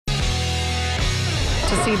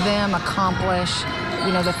to see them accomplish,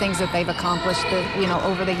 the things that they've accomplished,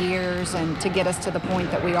 over the years, and to get us to the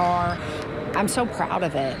point that we are. I'm so proud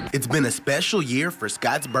of it. It's been a special year for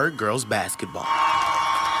Scottsburg girls basketball.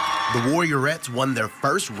 The Warriorettes won their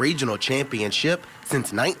first regional championship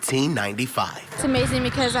since 1995. It's amazing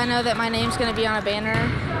because I know that my name's going to be on a banner,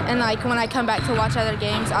 and when I come back to watch other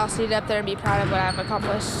games, I'll see it up there and be proud of what I've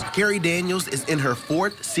accomplished. Carrie Daniels is in her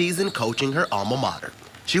 4th season coaching her alma mater.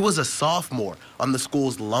 She was a sophomore on the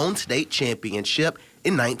school's lone state championship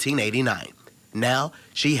in 1989. Now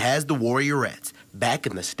she has the Warriorettes back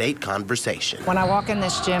in the state conversation. When I walk in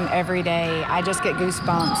this gym every day, I just get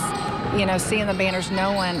goosebumps. Seeing the banners,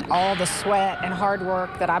 knowing all the sweat and hard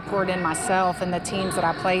work that I poured in myself and the teams that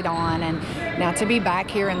I played on. And now to be back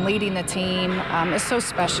here and leading the team is so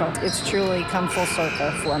special. It's truly come full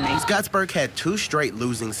circle for me. Scottsburg had 2 straight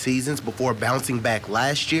losing seasons before bouncing back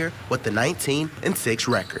last year with the 19-6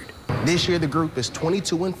 record. This year, the group is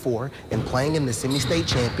 22-4 and playing in the semi-state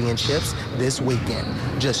championships this weekend,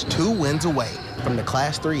 just 2 wins away from the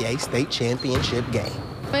Class 3A state championship game.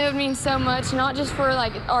 It would mean so much, not just for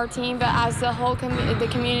our team, but as the whole the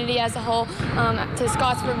community as a whole, to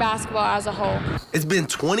Scottsburg basketball as a whole. It's been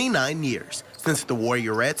 29 years since the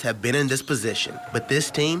Warriorettes have been in this position, but this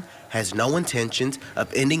team has no intentions of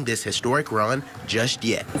ending this historic run just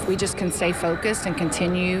yet. If we just can stay focused and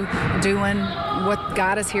continue doing what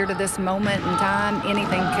got us here to this moment in time,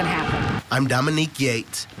 anything can happen. I'm Dominique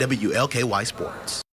Yates, WLKY Sports.